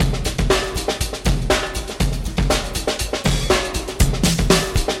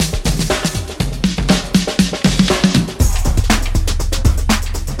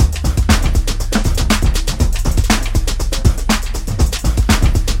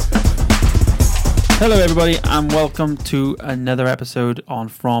Hello everybody and welcome to another episode on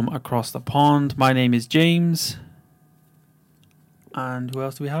From Across the Pond. My name is James. And who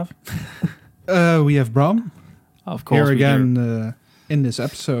else do we have? We have Bram. Of course here we again do. In this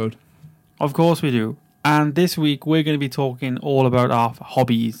episode. Of course we do. And this week we're going to be talking all about our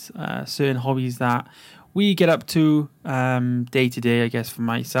hobbies. Certain hobbies that we get up to day to day, I guess, for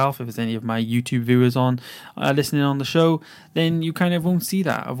myself. If there's any of my YouTube viewers on listening on the show, then you kind of won't see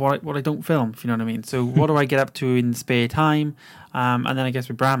that of what I don't film, if you know what I mean. So what do I get up to in spare time? And then I guess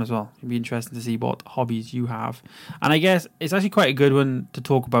with Bram as well. It'd be interesting to see what hobbies you have. And I guess it's actually quite a good one to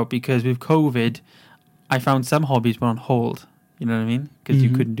talk about because with COVID, I found some hobbies were on hold. You know what I mean? Because you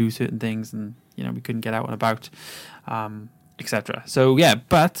couldn't do certain things and, you know, we couldn't get out and about, etc. So, yeah,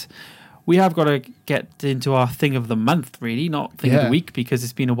 but we have got to get into our thing of the month, really, not thing of the week, because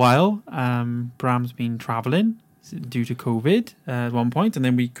it's been a while. Bram's been traveling due to COVID at one point, and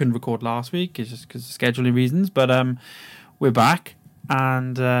then we couldn't record last week just because of scheduling reasons. But we're back,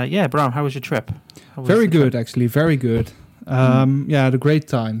 and Bram, how was your trip? Very good, actually, very good. I had a great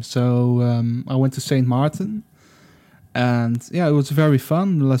time. So I went to St. Martin, and it was very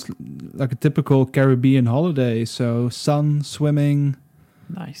fun, like a typical Caribbean holiday. So sun, swimming.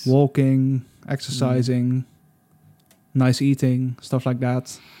 Nice. Walking, exercising, nice eating, stuff like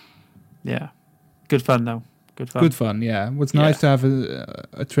that. Yeah. Good fun, though. Good fun, yeah. It was nice to have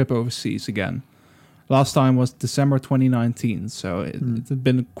a trip overseas again. Last time was December 2019, so it had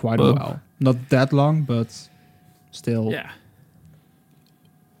been quite a while. Not that long, but still. Yeah.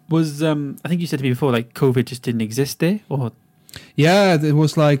 Was, I think you said to me before, like, COVID just didn't exist there? Or? Yeah, it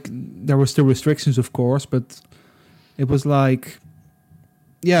was like, there were still restrictions, of course, but it was like...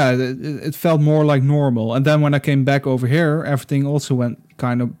 Yeah, it felt more like normal. And then when I came back over here, everything also went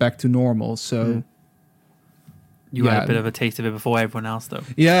kind of back to normal. So you had a bit of a taste of it before everyone else, though.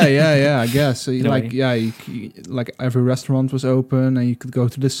 Yeah, I guess. So like every restaurant was open, and you could go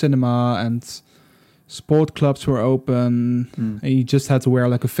to the cinema, and sport clubs were open, and you just had to wear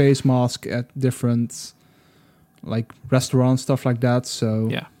like a face mask at different like restaurants, stuff like that. So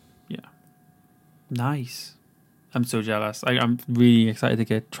yeah, nice. I'm so jealous. I'm really excited to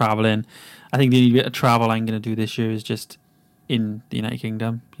get traveling. I think the only bit of travel I'm going to do this year is just in the United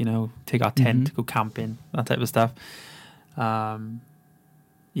Kingdom. You know, take our tent, go camping, that type of stuff.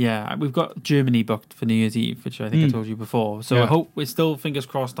 We've got Germany booked for New Year's Eve, which I think I told you before. So I hope we're still fingers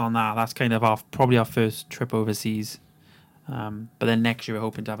crossed on that. That's kind of probably our first trip overseas. But then next year we're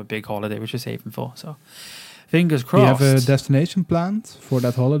hoping to have a big holiday, which we're saving for. So fingers crossed. Do you have a destination planned for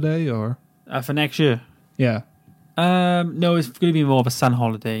that holiday, or for next year? Yeah. No, it's going to be more of a sun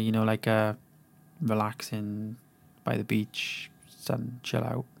holiday, you know, like relaxing by the beach, sun, chill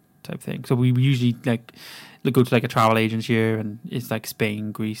out type thing. So we usually go to like a travel agent here, and it's like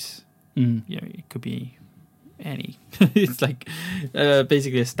Spain, Greece. You know, it could be any. It's like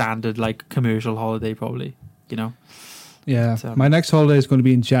basically a standard like commercial holiday, probably. You know. Yeah, my next holiday is going to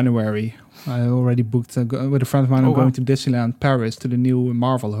be in January. I already booked with a friend of mine. I'm going to Disneyland Paris to the new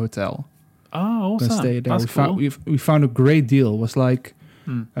Marvel Hotel. Oh, awesome. Stay there. That's cool. We found a great deal. It was like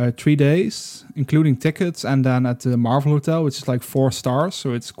 3 days, including tickets, and then at the Marvel Hotel, which is like 4 stars,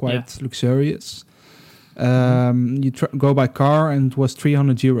 so it's quite luxurious. You go by car, and it was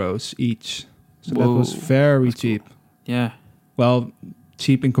 300 euros each. So that was very cheap. Cool. Yeah. Well,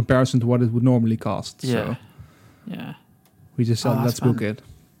 cheap in comparison to what it would normally cost. Yeah. So yeah. We just said, let's book it.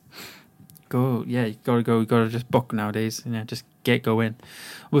 Go, yeah, you gotta just book nowadays, just get going.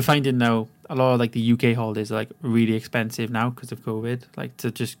 We're finding now a lot of like the UK holidays are like really expensive now because of COVID. Like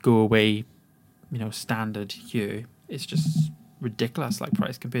to just go away, you know, standard here, it's just ridiculous like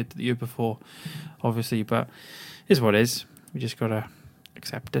price compared to the year before, obviously. But it's what it is. We just gotta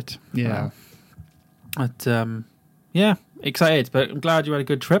accept it. Yeah. But excited. But I'm glad you had a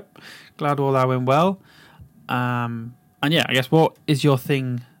good trip. Glad all that went well. And yeah, I guess what is your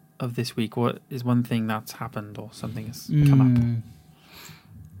thing of this week? What is one thing that's happened or something has come up?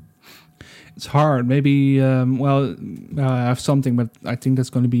 It's hard. Maybe, I have something, but I think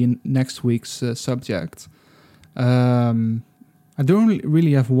that's going to be in next week's subject. I don't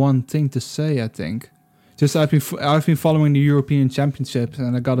really have one thing to say, I think. Just I've been following the European Championship,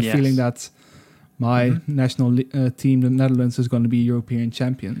 and I got a feeling that my national team, the Netherlands, is going to be European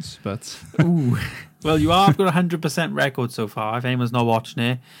champions. But ooh. Well, you have got 100% record so far. If anyone's not watching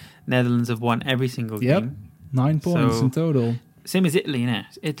it, Netherlands have won every single game. 9 points in total. Same as Italy,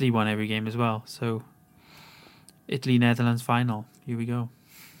 innit? Italy won every game as well. So, Italy-Netherlands final. Here we go.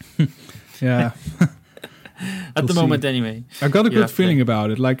 Yeah. At the moment, anyway. I got a good feeling about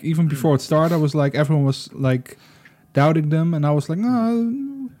it. Like, even before it started, I was like, everyone was like doubting them. And I was like,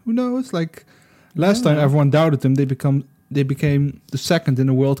 no, who knows? Like, Last time everyone doubted them, they became the second in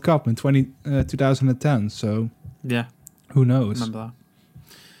the World Cup in 2010. So Yeah, who knows? remember that.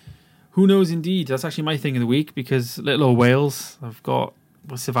 Who knows indeed. That's actually my thing of the week because little old Wales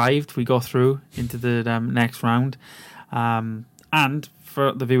survived. We got through into the next round. And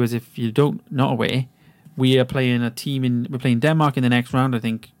for the viewers, if you not aware, we are playing we're playing Denmark in the next round. I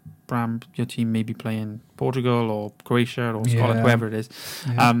think, Bram, your team may be playing Portugal or Croatia or Scotland, whoever it is.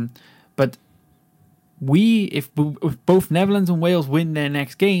 Yeah. But if both Netherlands and Wales win their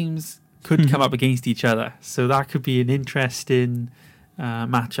next games, could come up against each other. So that could be an interesting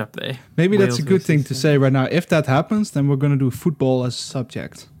matchup there. Maybe Wales that's a good thing to say right now. If that happens, then we're going to do football as a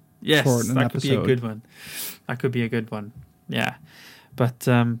subject. Yes, that could be a good one. That could be a good one. Yeah. But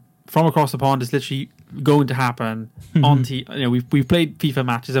from across the pond, it's literally going to happen on we've played FIFA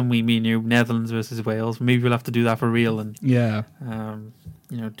matches, and me and you, Netherlands versus Wales. Maybe we'll have to do that for real, and yeah,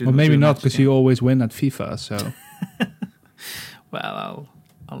 do maybe not because you always win at FIFA. So, well,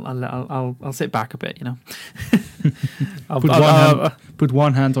 I'll sit back a bit, you know. Put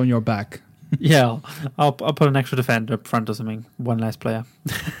one hand on your back. Yeah, I'll put an extra defender up front or something. One less player.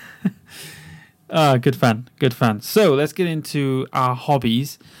 Good fun. So let's get into our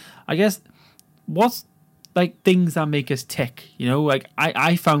hobbies. I guess what's like things that make us tick. You know, like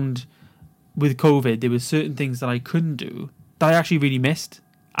I found with COVID there were certain things that I couldn't do that I actually really missed,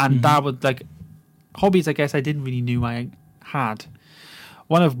 and that was like hobbies. I guess I didn't really knew I had.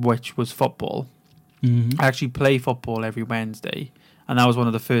 One of which was football. I actually play football every Wednesday, and that was one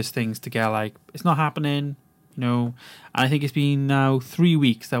of the first things to get like, it's not happening, you know. And I think it's been now 3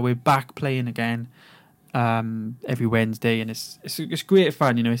 weeks that we're back playing again every Wednesday, and it's great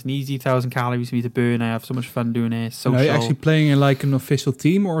fun, you know. It's an easy 1,000 calories for me to burn. I have so much fun doing it. Social. Are you actually playing in like an official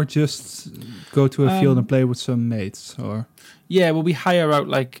team, or just go to a field and play with some mates? Or yeah, well, we hire out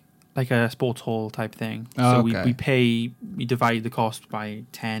like a sports hall type thing. So we divide the cost by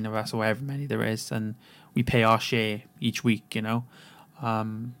 10 of us or however many there is, and we pay our share each week, you know.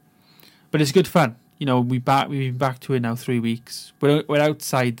 But it's good fun. You know, we've been back to it now 3 weeks. We're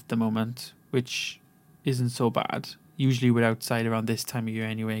outside at the moment, which isn't so bad. Usually we're outside around this time of year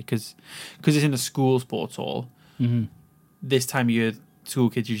anyway, because it's in a school sports hall. This time of year, school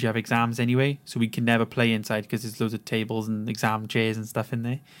kids usually have exams anyway, so we can never play inside because there's loads of tables and exam chairs and stuff in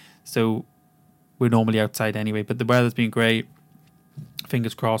there. So we're normally outside anyway, but the weather's been great.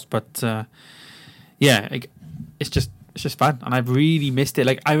 Fingers crossed. But yeah, it's just fun, and I've really missed it.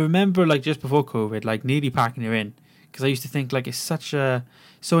 Like I remember, like just before COVID, like nearly packing it in because I used to think like it's so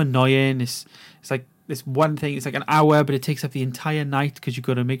annoying. It's like this one thing. It's like an hour, but it takes up the entire night because you've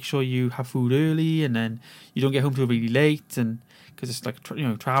got to make sure you have food early, and then you don't get home till really late, and because it's like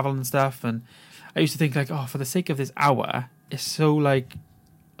travel and stuff. And I used to think like, oh, for the sake of this hour, it's so like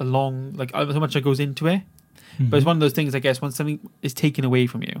a long, like so much that goes into it. But it's one of those things, I guess, when something is taken away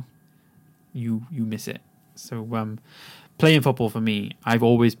from you, you miss it. So playing football for me, I've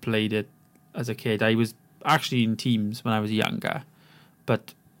always played it as a kid. I was actually in teams when I was younger,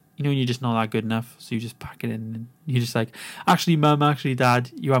 but you're just not that good enough, so you just pack it in and you're just like, actually mum, actually dad,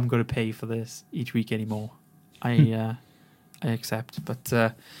 you haven't got to pay for this each week anymore. I accept. But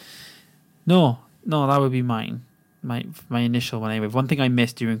no, that would be my initial one anyway. One thing I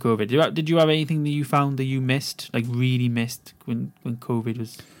missed during COVID. Did you have anything that you found that you missed, like really missed when COVID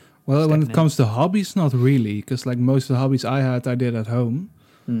was? Well, when it comes to hobbies, not really, because like most of the hobbies I had, I did at home.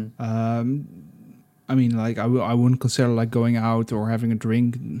 I mean, like I wouldn't consider like going out or having a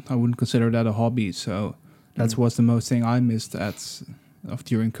drink. I wouldn't consider that a hobby. So that was the most thing I missed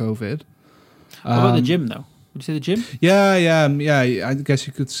during COVID. What about the gym though? Would you say the gym? Yeah. I guess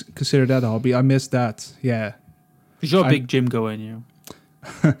you could consider that a hobby. I missed that. Yeah. Because you're a big gym goer, you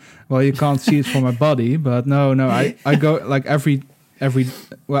know. Well, you can't see it from my body, but no. I go like every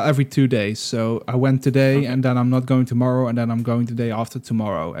 2 days. So I went today, and then I'm not going tomorrow, and then I'm going the day after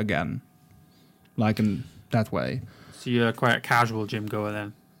tomorrow again. Like in that way. So you're quite a casual gym goer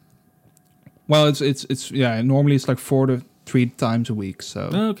then. Well, it's normally it's like 4 to 3 times a week. So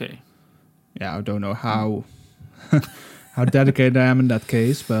okay. Yeah, I don't know how dedicated I am in that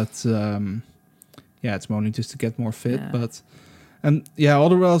case, but it's mainly just to get more fit. Yeah. But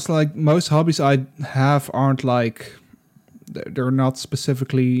otherwise, like most hobbies I have aren't like, they're not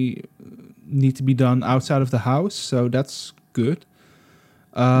specifically need to be done outside of the house, so that's good.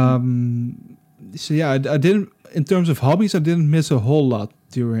 So yeah, I didn't, in terms of hobbies, I didn't miss a whole lot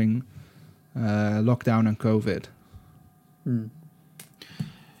during lockdown and COVID.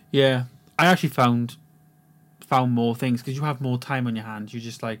 Yeah, I actually found found more things because you have more time on your hands. You're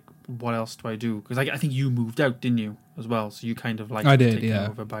just like, what else do I do? Because I think you moved out, didn't you, as well? So you kind of like I did, taken yeah.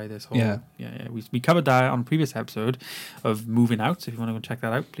 over by this whole Yeah. We covered that on a previous episode of moving out. So if you want to go check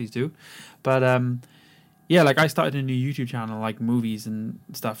that out, please do. But yeah, like I started a new YouTube channel, like movies and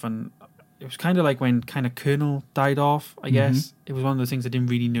stuff, and it was kind of like when kind of Colonel died off. I guess it was one of those things I didn't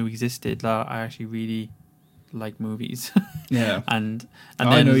really know existed. That I actually really like movies. Yeah. and I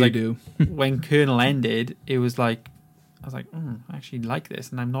then know it was you like, do. when Colonel ended, it was like I was like, I actually like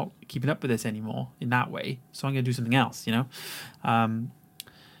this, and I'm not keeping up with this anymore in that way. So I'm going to do something else, you know. I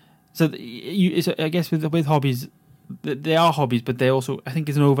guess with hobbies, they are hobbies, but they also, I think,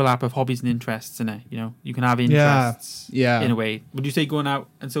 there's an overlap of hobbies and interests in it. You know, you can have interests, Yeah. in a way. Would you say going out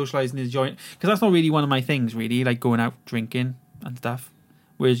and socializing is joint? Because that's not really one of my things, really, like going out drinking and stuff.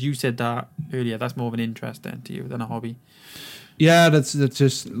 Whereas you said that earlier, that's more of an interest then to you than a hobby. Yeah, that's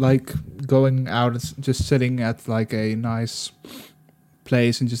just like going out, just sitting at like a nice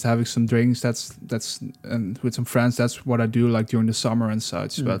place and just having some drinks. That's and with some friends. That's what I do like during the summer and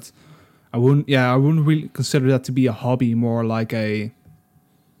such. But I wouldn't really consider that to be a hobby. More like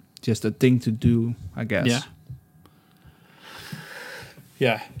just a thing to do, I guess.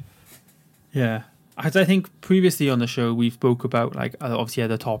 Yeah. As I think previously on the show we spoke about like obviously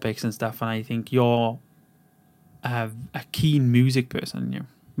other topics and stuff, and I think you're a keen music person. You're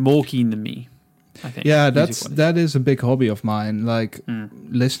more keen than me, I think. Yeah, that is a big hobby of mine. Like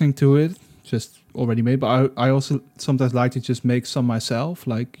listening to it, just already made. But I also sometimes like to just make some myself,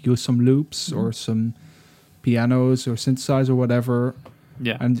 like use some loops or some pianos or synthesizer or whatever.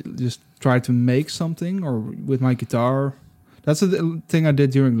 Yeah, and just try to make something or with my guitar. That's the thing I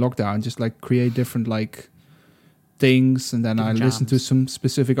did during lockdown. Just like create different like things, and then different I listen to some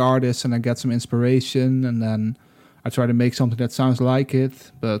specific artists, and I get some inspiration, and then I try to make something that sounds like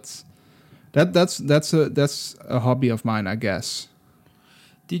it. But that's a hobby of mine, I guess.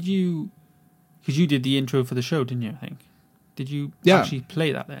 Did you? Because you did the intro for the show, didn't you? I think. Did you actually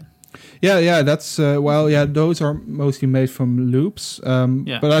play that then? Yeah. That's those are mostly made from loops.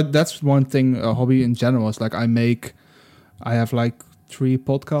 But that's one thing. A hobby in general is like I have like 3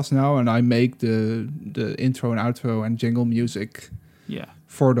 podcasts now, and I make the intro and outro and jingle music. Yeah.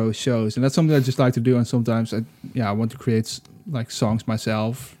 For those shows, and that's something I just like to do. And sometimes I want to create like songs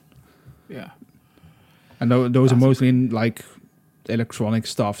myself. Yeah. And those are mostly in like electronic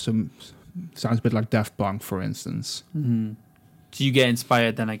stuff. Some sounds a bit like Daft Punk, for instance. Mm-hmm. So you get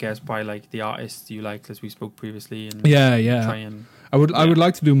inspired then, I guess, by like the artists you like, as we spoke previously. And yeah. Try and, I would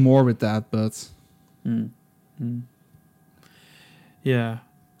like to do more with that, but. Yeah,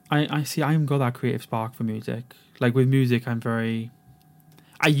 I see. I haven't got that creative spark for music. Like with music,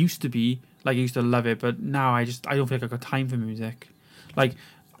 I used to be like, I used to love it, but now I don't feel like I've got time for music. Like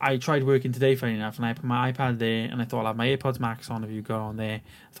I tried working today, funny enough, and I put my iPad there, and I thought I'll have my AirPods Max on if you go on there. I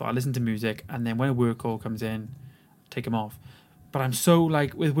thought I'll listen to music, and then when a work call comes in, take them off. But I'm so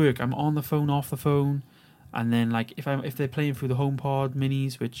like with work, I'm on the phone, off the phone, and then like if they're playing through the HomePod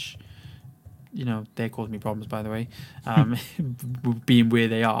minis, which, you know, they're causing me problems, by the way, being where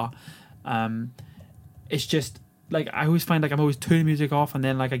they are. It's just like I always find like I'm always turning music off, and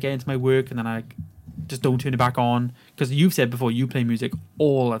then like I get into my work, and then I just don't turn it back on, because you've said before you play music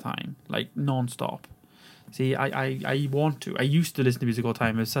all the time, like non-stop. See, I want to. I used to listen to music all the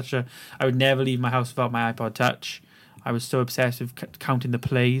time. It was I would never leave my house without my iPod Touch. I was so obsessed with counting the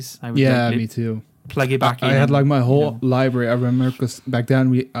plays. I would me too. Plug it back in. I had like my whole library. I remember because back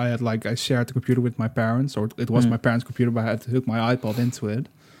then I shared the computer with my parents, or it was my parents' computer, but I had to hook my iPod into it,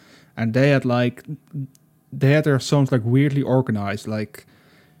 and they had their songs like weirdly organized. Like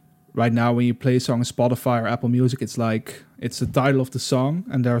right now, when you play a song on Spotify or Apple Music, it's like it's the title of the song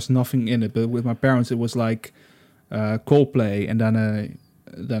and there's nothing in it. But with my parents, it was like Coldplay, and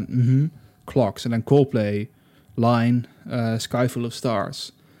then Clocks, and then Coldplay, Line, Sky Full of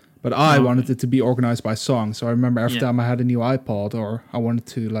Stars. But I wanted it to be organized by song. So I remember every time I had a new iPod or I wanted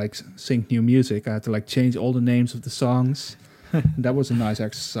to like sing new music, I had to like change all the names of the songs. That was a nice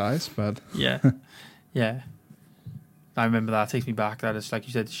exercise, but yeah. I remember that. It takes me back. That is, like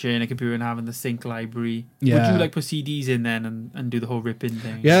you said, sharing a computer and having the sync library. Yeah. Would you like put CDs in then and do the whole rip-in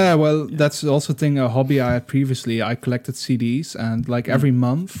thing? Yeah, well, that's also a hobby I had previously. I collected CDs, and like every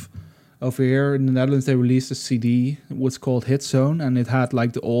month over here in the Netherlands, they released a CD. It was called Hit Zone, and it had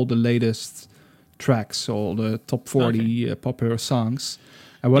like all the latest tracks, all the top 40 popular songs.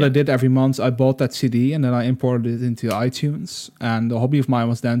 And what I did every month, I bought that CD, and then I imported it into iTunes. And the hobby of mine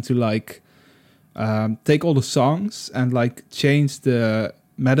was then to like take all the songs and like change the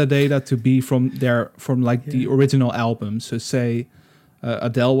metadata to be from the original album. So say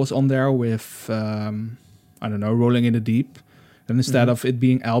Adele was on there with I don't know, Rolling in the Deep. And instead of it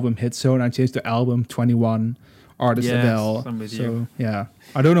being album hit zone, I changed the album 21 artist Yes, Adele. I'm with So you. yeah,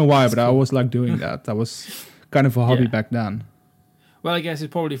 I don't know why, That's but I cool. always liked doing that. That was kind of a hobby Yeah. back then. Well, I guess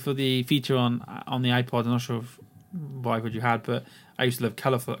it's probably for the feature on the iPod. I'm not sure what iPod you had, but I used to love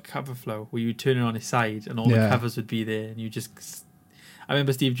cover flow, where you turn it on its side and all the Yeah. covers would be there, and you just. I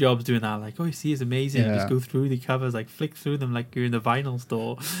remember Steve Jobs doing that, like, "Oh, you see, it's amazing. You Yeah. just go through the covers, like flick through them, like you're in the vinyl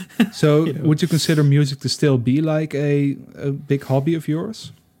store." So You know. would you consider music to still be like a big hobby of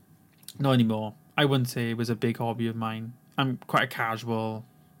yours? Not anymore. I wouldn't say it was a big hobby of mine. I'm quite a casual.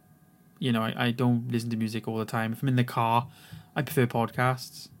 I don't listen to music all the time. If I'm in the car, I prefer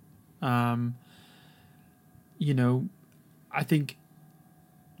podcasts. I think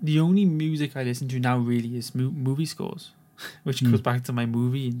the only music I listen to now really is movie scores, which goes back to my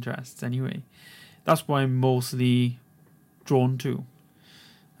movie interests anyway. That's what I'm mostly drawn to.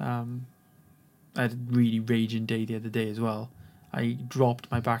 I had a really raging day the other day as well. I dropped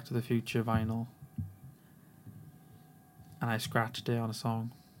my Back to the Future vinyl and I scratched it on a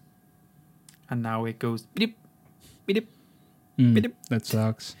song. And now it goes beep, beep. That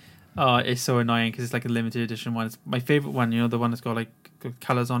sucks. Oh, it's so annoying because it's like a limited edition one. It's my favorite one, the one that's got like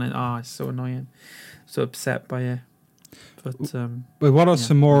colors on it. Oh, it's so annoying. So upset by it. But what are yeah.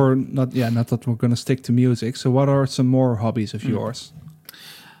 some more, not that we're going to stick to music, so what are some more hobbies of yours?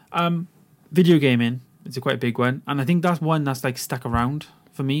 Video gaming is quite a big one. And I think that's one that's like stuck around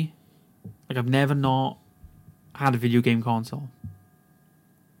for me. Like I've never not had a video game console.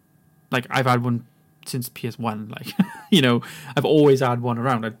 Like I've had one since PS1. Like, I've always had one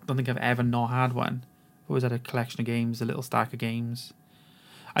around. I don't think I've ever not had one. I've always had a collection of games, a little stack of games.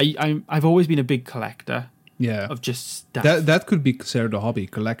 I've always been a big collector. Yeah. Of just stuff. That could be considered a hobby,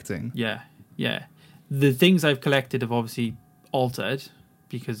 collecting. Yeah. The things I've collected have obviously altered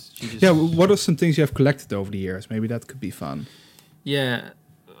because you just... Yeah, what are some things you have collected over the years? Maybe that could be fun. Yeah.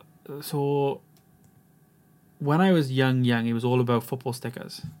 So when I was young, it was all about football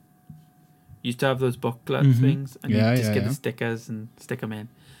stickers. You used to have those booklet things, and you just get the stickers and stick them in.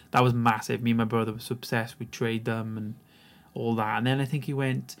 That was massive. Me and my brother were so obsessed. We'd trade them and all that. And then I think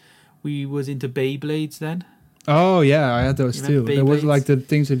we was into Beyblades then. Oh, yeah, I had those You too. remember There was Beyblades? like the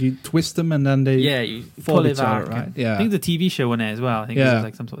things that you twist them and then they You fall pull each it back. other, right? Yeah. I think the TV show on there as well. I think it was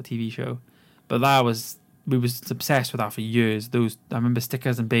like some sort of TV show. But we was obsessed with that for years. I remember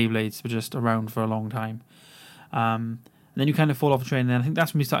stickers and Beyblades were just around for a long time. And then you kind of fall off a train, and then I think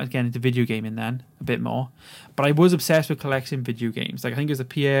that's when we started getting into video gaming then, a bit more. But I was obsessed with collecting video games. Like I think it was a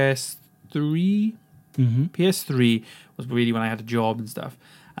PS3. PS3 was really when I had a job and stuff.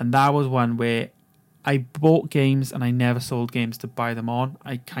 And that was one where I bought games and I never sold games to buy them on.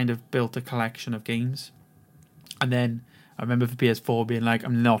 I kind of built a collection of games. And then I remember for PS4 being like,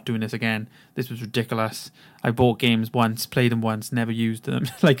 I'm not doing this again. This was ridiculous. I bought games once, played them once, never used them.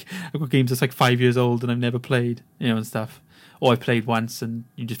 Like, I've got games that's like 5 years old and I've never played, and stuff. Or I played once and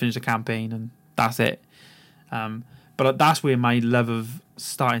you just finish a campaign and that's it. But that's where my love of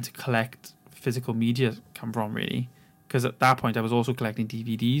starting to collect physical media come from, really. Because at that point, I was also collecting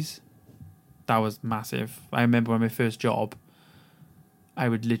DVDs. That was massive. I remember on my first job, I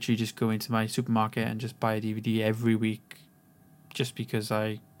would literally just go into my supermarket and just buy a DVD every week just because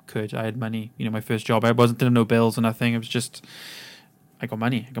I could. I had money. My first job, I didn't know bills or nothing. It was just, I got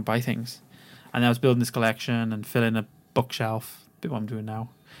money. I could buy things. And I was building this collection and filling a bookshelf, a bit what I'm doing now.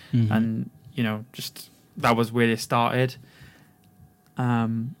 And, just that was where it started. So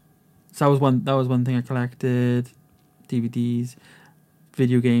that was one thing I collected, DVDs,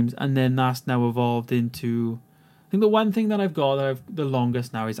 video games, and then that's now evolved into, I think the one thing that I've got that I've the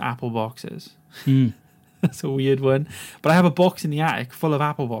longest now is Apple boxes. That's a weird one, but I have a box in the attic full of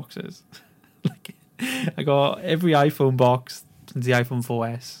Apple boxes. Like, I got every iPhone box since the iPhone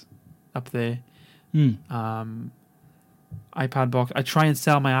 4S up there. iPad box. I try and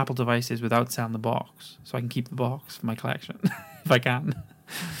sell my Apple devices without selling the box, so I can keep the box for my collection if I can.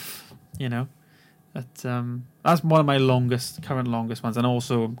 That's one of my current longest ones, and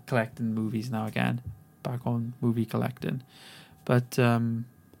also I'm collecting movies now again, back on movie collecting. But I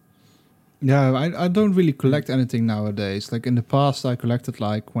don't really collect anything nowadays. Like in the past, I collected,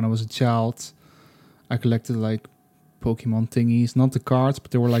 like when I was a child, I collected like Pokemon thingies, not the cards,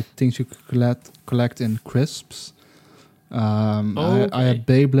 but they were like things you could collect in crisps. I had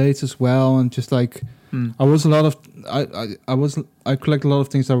Beyblades as well, and just like I collect a lot of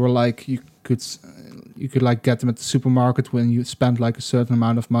things that were like you could like get them at the supermarket when you spend like a certain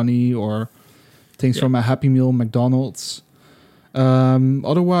amount of money, or things from a Happy Meal, McDonald's.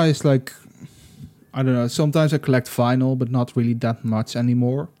 Otherwise, like, I don't know, sometimes I collect vinyl, but not really that much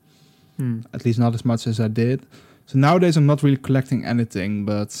anymore. At least not as much as I did. So nowadays I'm not really collecting anything,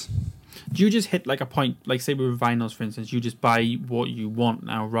 but Do you just hit like a point, like say with vinyls, for instance, you just buy what you want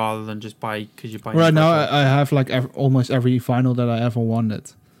now rather than just buy because you buy. right now I have like almost every vinyl that I ever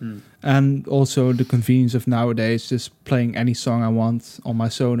wanted. And also the convenience of nowadays just playing any song I want on my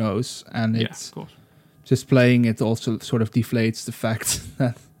Sonos, and it's of course. just playing it also sort of deflates the fact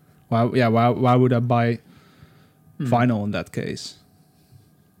that why would I buy vinyl in that case?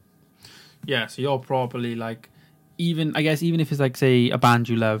 Yeah, so you're probably like, even if it's like say a band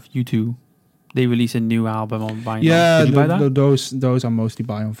you love, U2, they release a new album on vinyl. Yeah, Did you buy that? those I mostly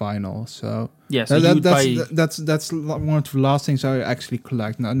buy on vinyl. So Yeah, so you would buy. that's one of the last things I actually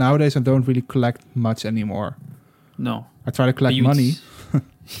collect. Nowadays I don't really collect much anymore. No, I try to collect money.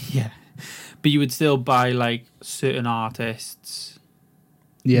 Yeah, but you would still buy like certain artists.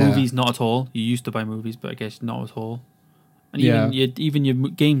 Yeah, Movies not at all. You used to buy movies, but I guess not at all. And Yeah. even your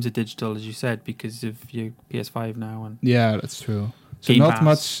games are digital, as you said, because of your PS5 now. And yeah, that's true. So Game not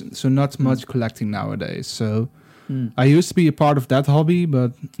Pass. much collecting nowadays. So I used to be a part of that hobby,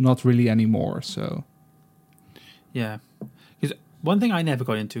 but not really anymore. So yeah, because one thing I never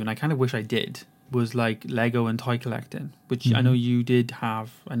got into, and I kind of wish I did, was like Lego and toy collecting, which I know you did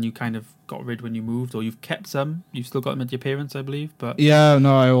have, and you kind of got rid when you moved, or you've kept some. You've still got them at your parents', I believe. But yeah,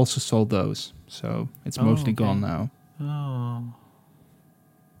 no, I also sold those. So it's mostly okay. gone now. Oh,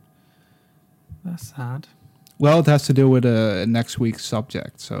 that's sad. Well, it has to do with next week's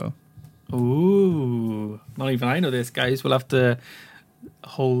subject. So Ooh, not even I know this, guys. We'll have to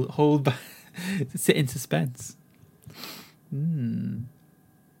hold back, sit in suspense. No,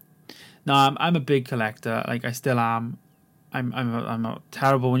 I'm a big collector. Like I still am. I'm a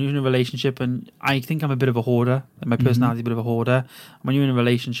terrible when you're in a relationship, and I think I'm a bit of a hoarder. Like my personality is a bit of a hoarder. When you're in a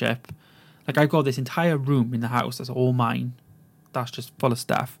relationship, like I've got this entire room in the house that's all mine. That's just full of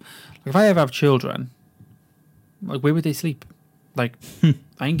stuff. Like if I ever have children, like where would they sleep? Like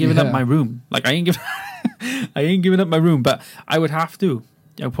I ain't giving up my room. Like I ain't giving up my room. But I would have to.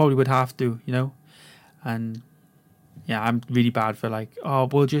 I probably would have to. And yeah, I'm really bad for like, oh,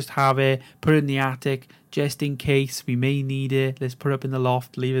 we'll just have it, put it in the attic just in case we may need it. Let's put it up in the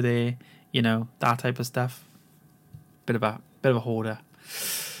loft, leave it there. That type of stuff. Bit of a hoarder.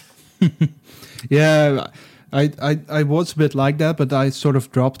 yeah, I was a bit like that, but I sort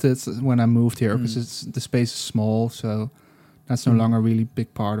of dropped it when I moved here because the space is small, so that's no longer a really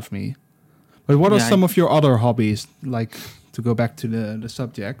big part of me. But what are some of your other hobbies? Like to go back to the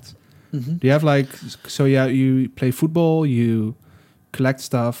subject, do you have like you play football, you collect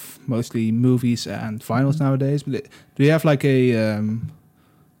stuff, mostly movies and vinyls nowadays. But do you have like a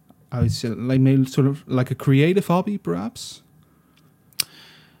I would say like maybe sort of like a creative hobby, perhaps?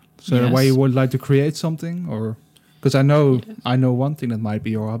 So why you would like to create something, or because I know one thing that might be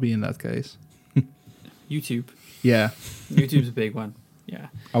your hobby in that case. YouTube. Yeah, YouTube's a big one. Yeah,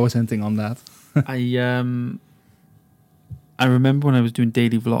 I was hinting on that. I remember when I was doing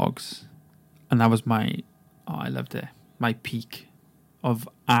daily vlogs, and that was I loved it. My peak of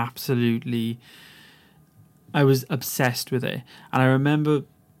absolutely, I was obsessed with it. And I remember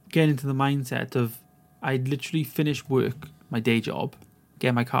getting into the mindset of I'd literally finish work, my day job, get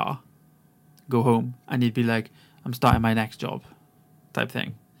in my car, go home, and you'd be like, I'm starting my next job type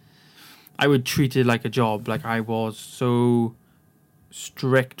thing. I would treat it like a job. Like I was so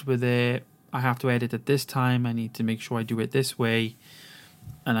strict with it. I have to edit at this time. I need to make sure I do it this way.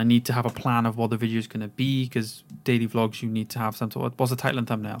 And I need to have a plan of what the video is going to be, because daily vlogs, you need to have some sort of, what's the title and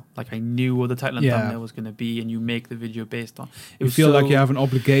thumbnail? Like I knew what the title and thumbnail was going to be, and you make the video based on. You feel like you have an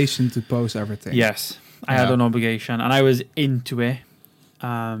obligation to post everything. Yes, I had an obligation, and I was into it.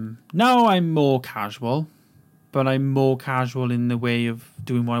 Now I'm more casual, but I'm more casual in the way of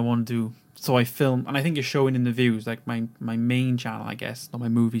doing what I want to do. So I film, and I think it's showing in the views, like my main channel, I guess, not my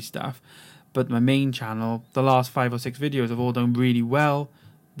movie stuff, but my main channel, the last 5 or 6 videos have all done really well.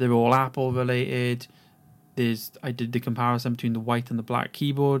 They're all Apple related. I did the comparison between the white and the black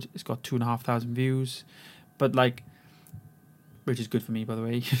keyboard. It's got 2,500 views, but like, which is good for me, by the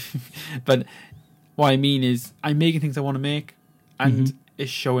way. But what I mean is, I'm making things I want to make, and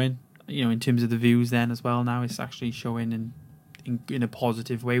it's showing, in terms of the views then as well. Now it's actually showing in a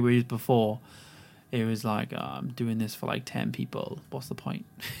positive way, whereas before it was like, I'm doing this for like 10 people. What's the point?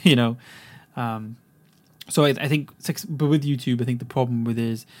 So I think, but with YouTube, I think the problem with it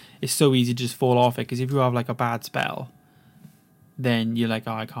is it's so easy to just fall off it, because if you have like a bad spell, then you're like,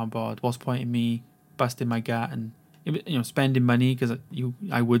 oh, I can't bother. What's the point in me busting my gut and spending money? Because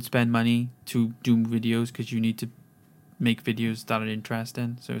I would spend money to do videos, because you need to make videos that are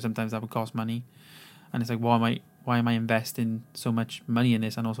interesting. So sometimes that would cost money, and it's like, why am I why am I investing so much money in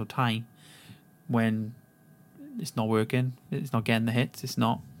this and also time when it's not working, it's not getting the hits, it's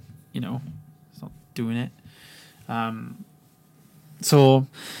not, it's not doing it. So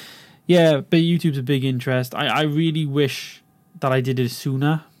yeah, but YouTube's a big interest. I really wish that I did it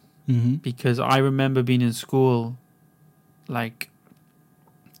sooner, because I remember being in school like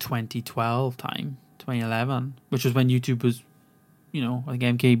 2011, which was when YouTube was, I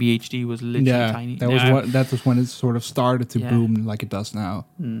think MKBHD was literally tiny. That was when it sort of started to boom like it does now.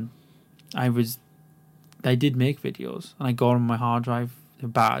 I did make videos, and I got on my hard drive. They're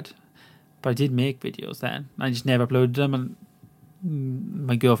bad, but I did make videos then. I just never uploaded them, and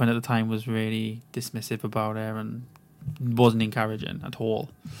my girlfriend at the time was really dismissive about it and wasn't encouraging at all.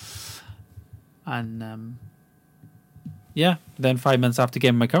 And then 5 months after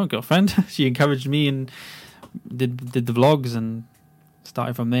getting my current girlfriend, she encouraged me and did the vlogs and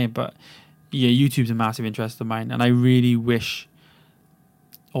started from there. But yeah, YouTube's a massive interest of mine, and I really wish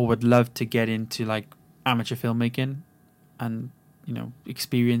or would love to get into like amateur filmmaking and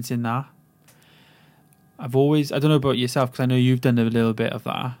experiencing that. I don't know about yourself, because I know you've done a little bit of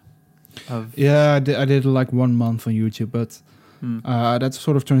that. I did like 1 month on YouTube, but that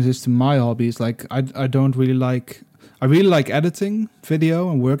sort of transitions to my hobbies. Like I really like editing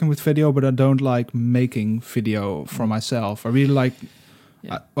video and working with video, but I don't like making video for myself. I really like,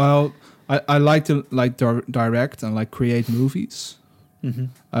 I like to direct and like create movies,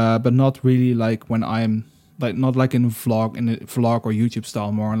 but not really like when I'm like, not like in a vlog or YouTube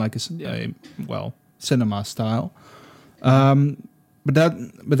style, more like a cinema style. But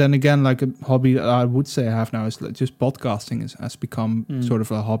then again, like a hobby that I would say I have now is like just podcasting has become sort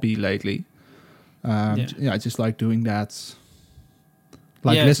of a hobby lately. I just like doing that,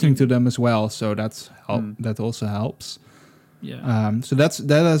 listening to them as well. So that also helps. Yeah. So that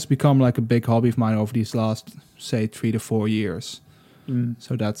has become like a big hobby of mine over these last, say, 3 to 4 years.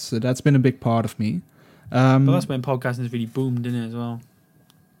 So that's been a big part of me. But that's when podcasting has really boomed, isn't it, as well?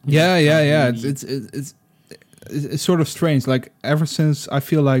 Really, it's sort of strange. Like ever since, I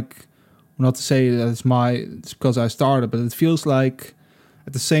feel like, not to say that it's because I started, but it feels like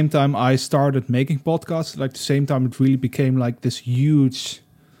at the same time I started making podcasts, like the same time it really became like this huge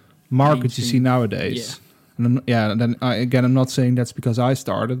market you see nowadays. Yeah. And then I'm not saying that's because I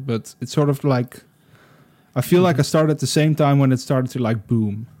started, but it's sort of like, I feel like I started at the same time when it started to like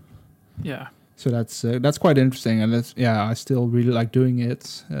boom. Yeah. So that's quite interesting, and I still really like doing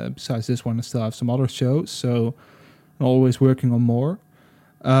it. Besides this one, I still have some other shows, so I'm always working on more.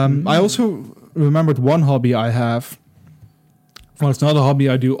 I also remembered one hobby I have. Well, it's not a hobby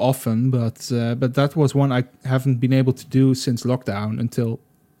I do often, but that was one I haven't been able to do since lockdown until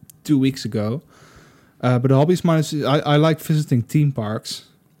 2 weeks ago. But the hobby of mine is I like visiting theme parks.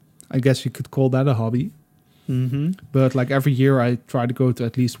 I guess you could call that a hobby. But like every year, I try to go to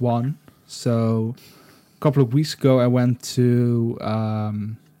at least one. So a couple of weeks ago, I went to,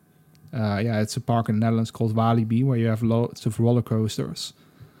 it's a park in the Netherlands called Walibi, where you have lots of roller coasters.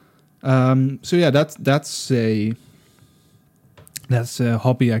 That's a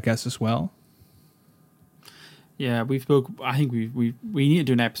hobby, I guess, as well. Yeah, I think we need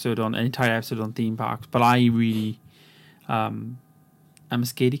to do an entire episode on theme parks, but I really, I'm a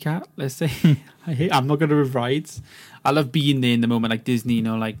scaredy cat, let's say. I'm not good with rides. I love being there in the moment, like Disney,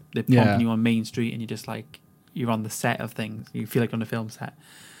 like they're pumping you on Main Street and you're just like, you're on the set of things. You feel like on a film set.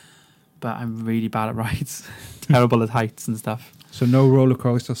 But I'm really bad at rides. Terrible at heights and stuff. So no roller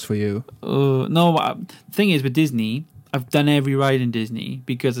coasters for you? No, the thing is with Disney, I've done every ride in Disney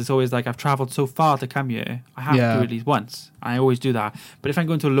because it's always like I've travelled so far to come here. I have to do it at least once. I always do that. But if I'm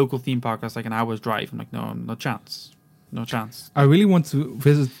going to a local theme park that's like an hour's drive, I'm like, no chance. No chance. I really want to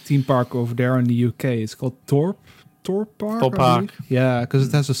visit a theme park over there in the UK. It's called Thorpe Park. Yeah, because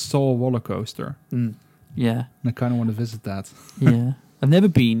it has a Sol roller coaster. Yeah. And I kind of want to visit that. Yeah. I've never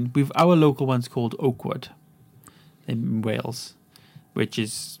been. Our local one's called Oakwood in Wales, which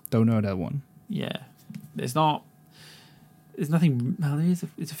is... Don't know that one. Yeah. There's nothing... Well,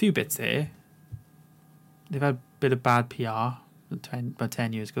 it's a few bits there. They've had a bit of bad PR about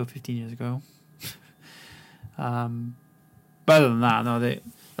 10 years ago, 15 years ago. But other than that, no,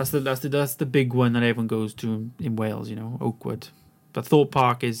 that's the big one that everyone goes to in Wales, Oakwood. But Thorpe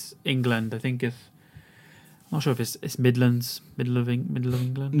Park is England, I think. I'm not sure if it's Midlands, middle of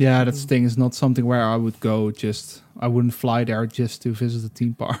England. Yeah, that's the thing. It's not something where I would go. I wouldn't fly there just to visit a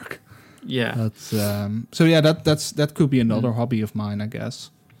theme park. Yeah. That's that could be another hobby of mine, I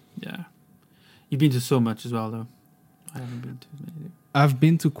guess. Yeah. You've been to so much as well, though. I haven't been to many. I've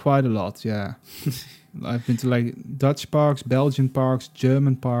been to quite a lot. Yeah. I've been to like Dutch parks, Belgian parks,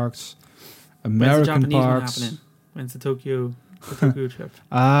 German parks, American parks. When's the Tokyo trip?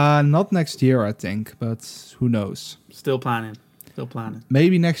 Not next year, I think, but who knows? Still planning.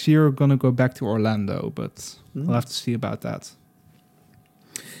 Maybe next year we're gonna go back to Orlando, but we'll have to see about that.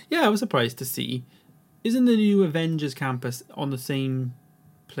 Yeah, I was surprised to see. Isn't the new Avengers campus on the same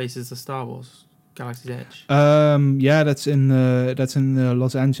place as the Star Wars Galaxy's Edge? Yeah, that's in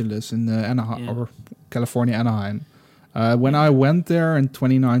Los Angeles, in Anaheim, or California, Anaheim. When I went there in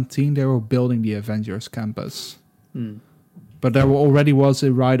 2019, they were building the Avengers campus. But there already was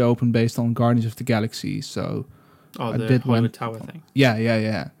a ride open based on Guardians of the Galaxy, so the Hollywood Tower thing.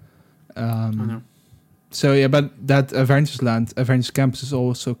 Yeah. I know. So yeah, but that Avengers campus is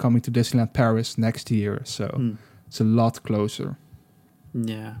also coming to Disneyland Paris next year, so it's a lot closer.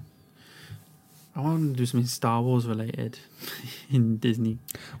 Yeah. I want to do something Star Wars related in Disney.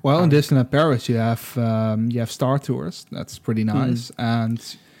 Well, in Disneyland Paris, you have Star Tours. That's pretty nice,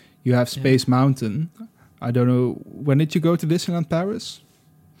 and you have Space Mountain. I don't know, when did you go to Disneyland Paris?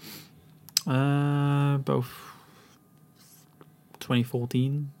 Both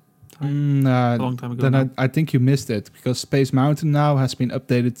 2014. A long time ago. Then I think you missed it, because Space Mountain now has been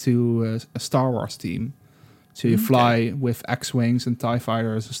updated to a Star Wars theme. So you fly with X-Wings and TIE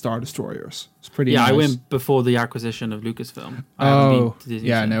Fighters and Star Destroyers. It's pretty nice. I went before the acquisition of Lucasfilm.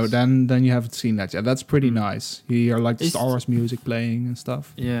 Then you haven't seen that yet. That's pretty nice. You hear like the Star Wars music playing and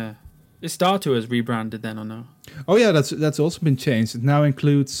stuff. Yeah. Is Star Tours rebranded then or no? Oh yeah, that's also been changed. It now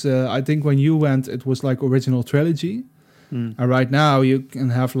includes, I think when you went, it was like original trilogy. And right now you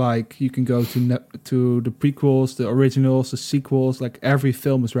can have you can go to the prequels, the originals, the sequels. Like every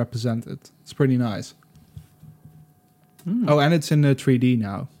film is represented. It's pretty nice. Oh, and it's in 3D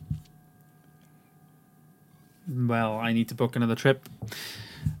now. Well, I need to book another trip.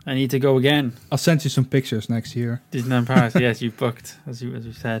 I need to go again. I'll send you some pictures next year. Disneyland Paris, yes, you've booked, as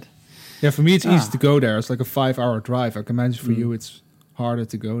you said. Yeah, for me it's easy to go there. It's like a 5-hour drive. I can imagine for you it's harder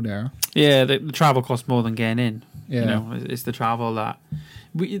to go there. Yeah, the travel costs more than getting in. Yeah. You know, it's the travel that...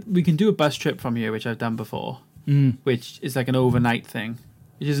 We can do a bus trip from here, which I've done before, which is like an overnight thing.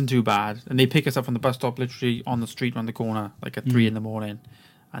 It isn't too bad. And they pick us up from the bus stop literally on the street around the corner, like at 3 in the morning.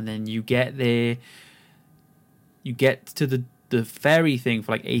 And then you get there, you get to the ferry thing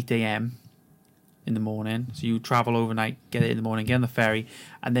for like 8 a.m. in the morning. So you travel overnight, get it in the morning, get on the ferry,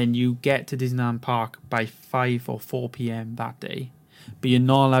 and then you get to Disneyland Park by 5 or 4 p.m. that day. But you're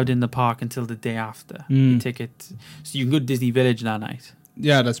not allowed in the park until the day after. Your ticket. So you can go to Disney Village that night.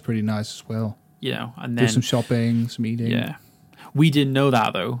 Yeah, that's pretty nice as well. You know, and then... do some shopping, some eating. Yeah. We didn't know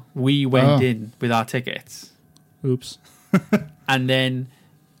that, though. We went in with our tickets. Oops. And then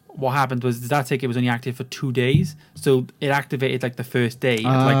what happened was that ticket was only active for 2 days. So it activated like the first day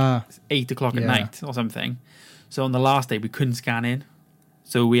at like 8 o'clock at night or something. So on the last day, we couldn't scan in.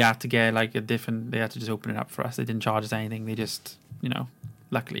 So we had to get like they had to just open it up for us. They didn't charge us anything. They just,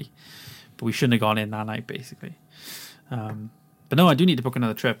 luckily. But we shouldn't have gone in that night, basically. But no, I do need to book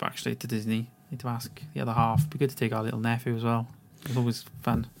another trip, actually, to Disney. I need to ask the other half. It'd be good to take our little nephew as well. It's always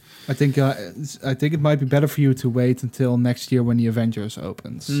fun. I think it might be better for you to wait until next year when the Avengers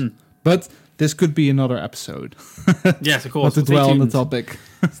opens. But this could be another episode. Yes, of course. Not to dwell on the topic.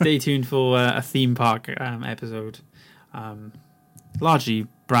 Stay tuned for a theme park episode. Largely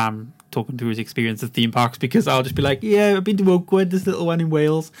Bram talking to his experience of theme parks, because I'll just be like, yeah, I've been to Oakwood, this little one in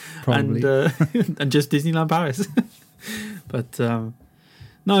Wales, probably. And just Disneyland Paris. But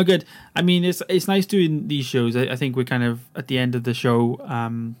no, good. I mean, it's nice doing these shows. I think we're kind of at the end of the show.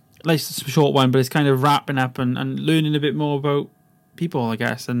 Like it's a short one, but it's kind of wrapping up and learning a bit more about people, I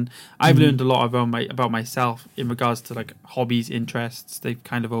guess. And I've learned a lot about myself in regards to like hobbies, interests. They've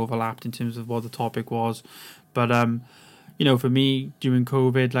kind of overlapped in terms of what the topic was. But for me during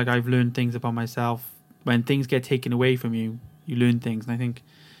COVID, like I've learned things about myself. When things get taken away from you, you learn things. And I think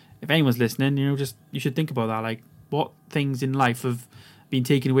if anyone's listening, you should think about that. Like, what things in life have been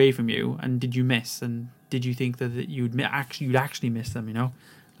taken away from you, and did you miss? And did you think that you'd actually miss them?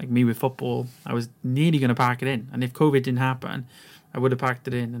 Like me with football, I was nearly going to pack it in, and if COVID didn't happen, I would have packed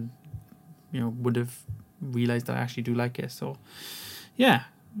it in, and would have realized that I actually do like it. So, yeah,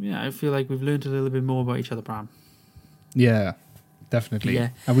 I feel like we've learned a little bit more about each other, Bram. Yeah, definitely. Yeah.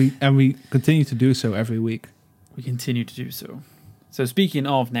 And we continue to do so every week. We continue to do so. So speaking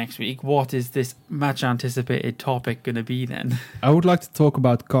of next week, what is this much anticipated topic going to be then? I would like to talk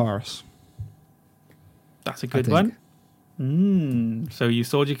about cars. That's a good one. So you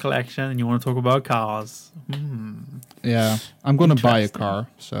sold your collection and you want to talk about cars. Yeah, I'm going to buy a car.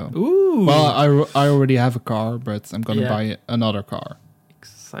 So, ooh. Well, I already have a car, but I'm going to buy another car.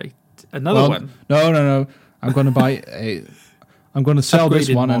 Excited. Another one? No. I'm going to buy I'm going to sell this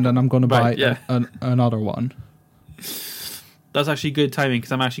one, and then I'm going to buy another one. That's actually good timing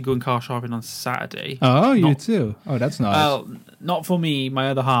because I'm actually going car shopping on Saturday. Oh, you too? Oh, that's nice. Well, not for me, my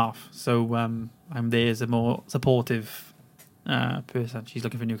other half. So I'm there as a more supportive person. She's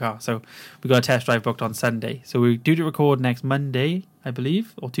looking for a new car. So we got a test drive booked on Sunday. So we're due to record next Monday, I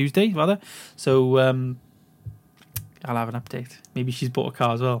believe, or Tuesday, rather. So I'll have an update. Maybe she's bought a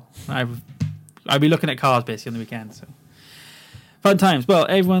car as well. I'll be looking at cars basically on the weekend. So fun times. Well,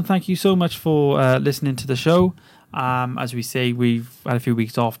 everyone, thank you so much for listening to the show. As we say, we've had a few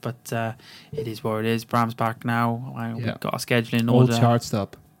weeks off, but it is what it is. Bram's back now. We've got our schedule in order. All charged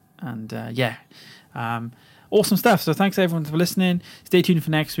up. And awesome stuff. So thanks everyone for listening. Stay tuned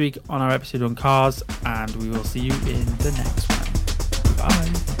for next week on our episode on cars, and we will see you in the next one.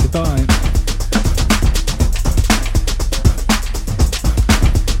 Bye. Goodbye.